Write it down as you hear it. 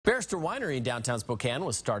Barrister Winery in downtown Spokane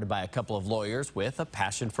was started by a couple of lawyers with a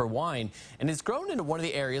passion for wine, and it's grown into one of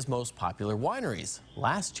the area's most popular wineries.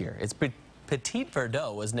 Last year, its Petit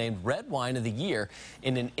Verdot was named Red Wine of the Year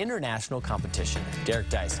in an international competition.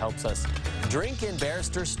 Deis helps us drink in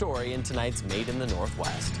Barrister's story in tonight's Made in the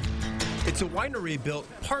Northwest. It's a winery built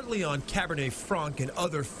partly on Cabernet Franc and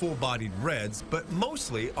other full-bodied reds, but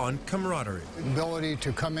mostly on camaraderie. The ability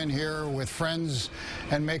to come in here with friends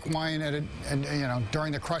and make wine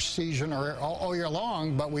during the crush season or all year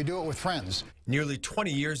long, but we do it with friends. Nearly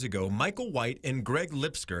 20 years ago, Michael White and Greg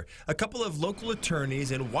Lipsker, a couple of local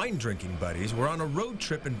attorneys and wine-drinking buddies, were on a road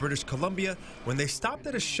trip in British Columbia when they stopped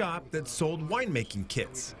at a shop that sold winemaking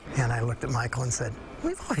kits. And I looked at Michael and said,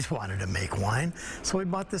 "We've always wanted to make wine." So we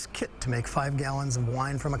bought this kit to make 5 gallons of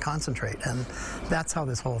wine from a concentrate. And that's how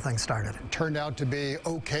this whole thing started. It turned out to be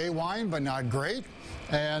okay wine, but not great.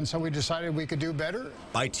 And so we decided we could do better.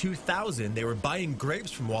 By 2000, they were buying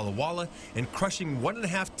grapes from Walla Walla and crushing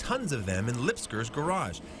 1.5 tons of them in Lipsker's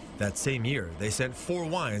garage. That same year, they sent 4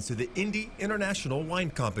 wines to the Indy International Wine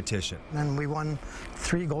Competition. And we won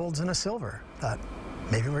 3 golds and a silver. Thought,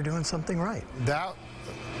 maybe we're doing something right. That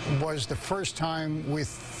was the first time we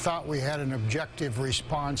thought we had an objective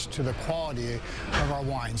response to the quality of our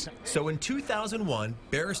wines. So in 2001,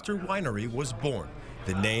 Barrister Winery was born.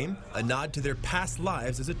 The name, a nod to their past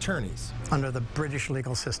lives as attorneys. Under the British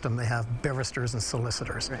legal system, they have barristers and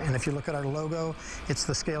solicitors. And if you look at our logo, it's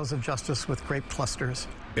the scales of justice with grape clusters.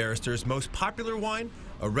 Barrister's most popular wine,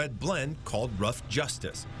 a red blend called Rough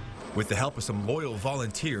Justice. With the help of some loyal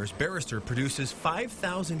volunteers, Barrister produces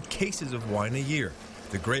 5,000 cases of wine a year.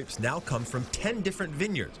 The grapes now come from 10 different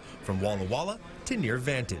vineyards, from Walla Walla to near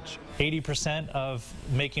Vantage. 80% of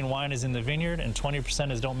making wine is in the vineyard, and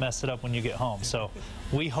 20% is don't mess it up when you get home. So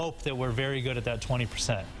we hope that we're very good at that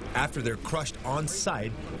 20%. After they're crushed on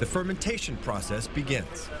site, the fermentation process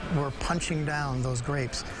begins. We're punching down those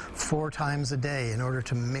grapes 4 times a day in order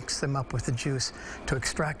to mix them up with the juice to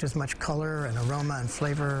extract as much color and aroma and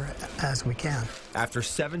flavor as we can. After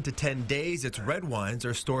 7 to 10 days, its red wines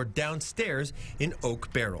are stored downstairs in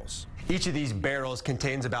oak barrels. Each of these barrels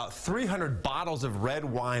contains about 300 bottles of red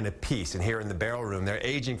wine apiece, and here in the barrel room, they're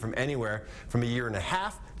aging from anywhere from 1.5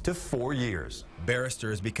 years to 4 years. Barrister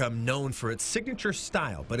has become known for its signature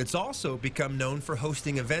style, but it's also become known for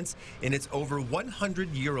hosting events in its over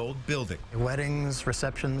 100-year-old building. Weddings,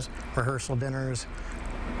 receptions, rehearsal dinners,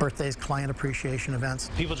 birthdays, client appreciation events.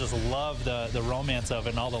 People just love the romance of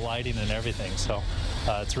it and all the lighting and everything. So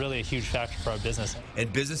it's really a huge factor for our business.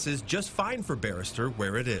 And business is just fine for Barrister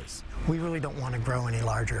where it is. We really don't want to grow any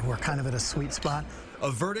larger. We're kind of at a sweet spot. A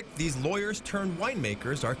verdict these lawyers turned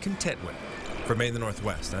winemakers are content with. For Made in the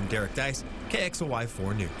Northwest, I'm Deis, KXLY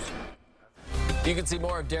 4 News. You can see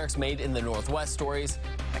more of Derek's Made in the Northwest stories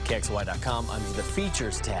at KXLY.com under the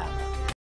Features tab.